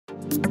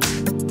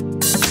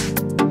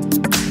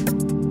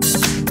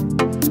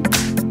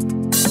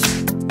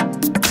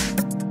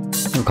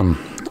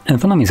Welcome. In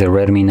front of me is a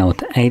Redmi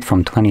Note 8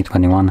 from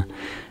 2021,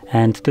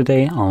 and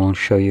today I'll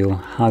show you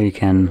how you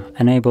can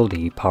enable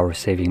the power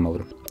saving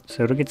mode.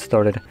 So to get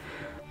started,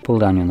 pull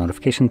down your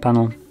notification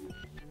panel.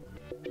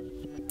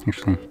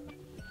 Actually,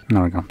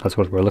 there we go, that's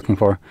what we're looking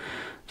for.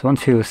 So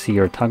once you see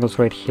your toggles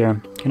right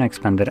here, you can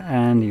expand it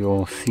and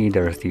you'll see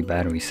there's the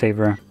battery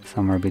saver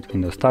somewhere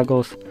between those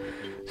toggles.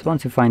 So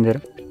once you find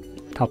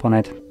it, tap on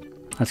it.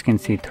 As you can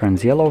see, it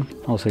turns yellow.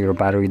 Also your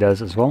battery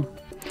does as well.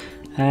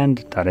 And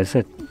that is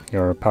it.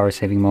 Your power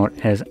saving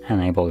mode is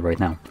enabled right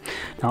now.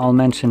 Now I'll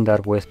mention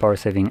that with power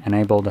saving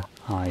enabled,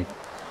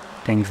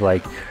 things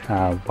like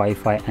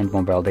Wi-Fi and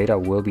mobile data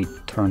will be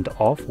turned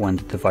off when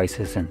the device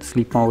is in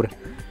sleep mode,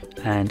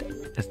 and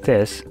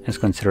this is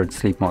considered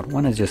sleep mode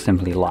when it's just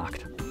simply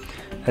locked.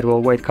 It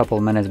will wait a couple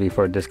of minutes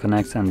before it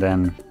disconnects, and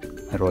then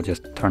it will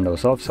just turn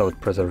those off, so it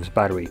preserves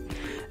battery.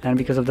 And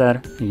because of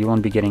that, you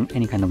won't be getting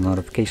any kind of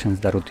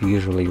notifications that would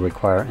usually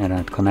require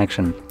internet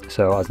connection.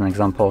 So as an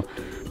example,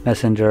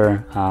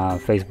 Messenger,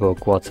 Facebook,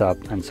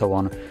 WhatsApp, and so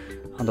on.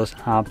 Those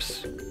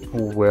apps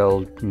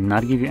will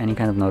not give you any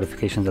kind of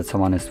notifications that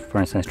someone is, for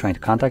instance, trying to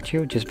contact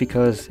you, just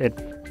because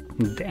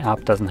the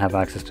app doesn't have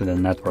access to the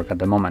network at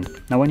the moment.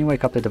 Now, when you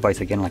wake up the device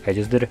again, like I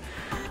just did,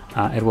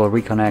 it will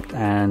reconnect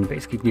and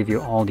basically give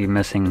you all the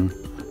missing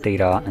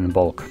data in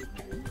bulk.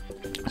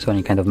 So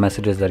any kind of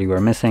messages that you were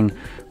missing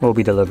will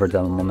be delivered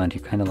the moment you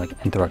kind of like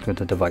interact with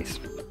the device.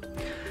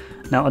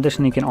 Now,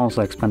 additionally, you can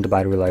also expand the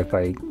battery life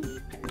by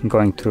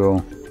going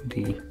through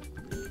the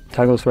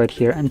toggles right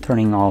here and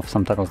turning off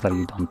some toggles that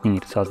you don't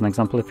need. So as an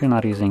example, if you're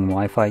not using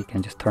Wi-Fi, you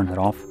can just turn it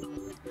off.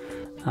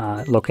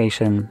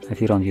 Location,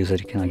 if you don't use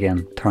it, you can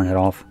again turn it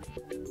off.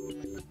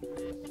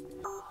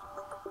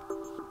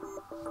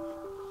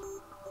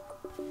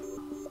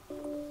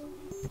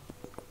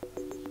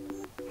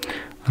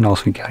 And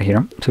also we got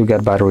here, so we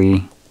got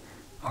battery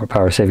or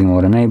power saving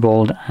mode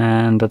enabled,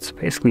 and that's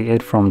basically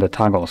it from the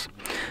toggles.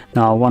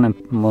 Now, one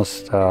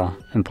most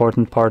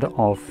important part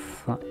of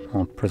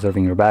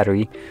preserving your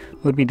battery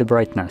would be the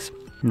brightness.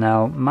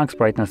 Now, max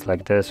brightness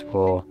like this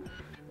will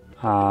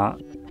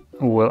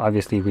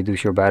obviously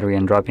reduce your battery,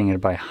 and dropping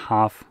it by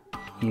half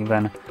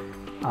even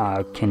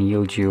can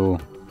yield you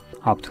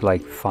up to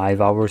like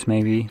 5 hours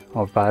maybe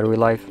of battery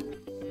life.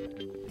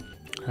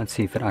 Let's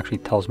see if it actually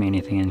tells me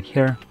anything in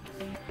here.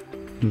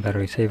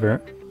 Battery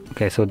saver.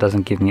 Okay, so it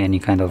doesn't give me any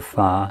kind of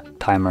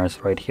timers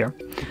right here.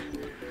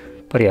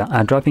 But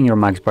yeah, dropping your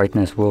max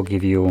brightness will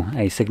give you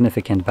a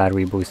significant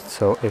battery boost.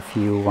 So if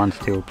you want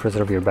to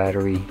preserve your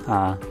battery,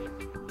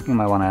 you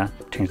might want to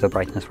change the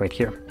brightness right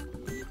here.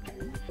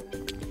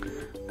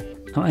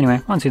 Now,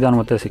 anyway, once you're done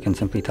with this, you can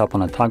simply tap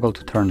on a toggle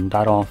to turn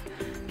that off,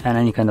 and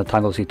any kind of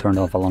toggles you turned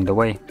off along the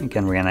way, you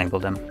can re-enable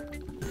them.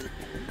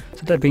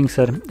 So that being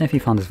said, if you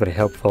found this very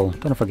helpful,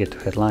 don't forget to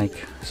hit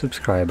like,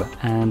 subscribe,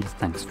 and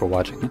thanks for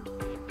watching.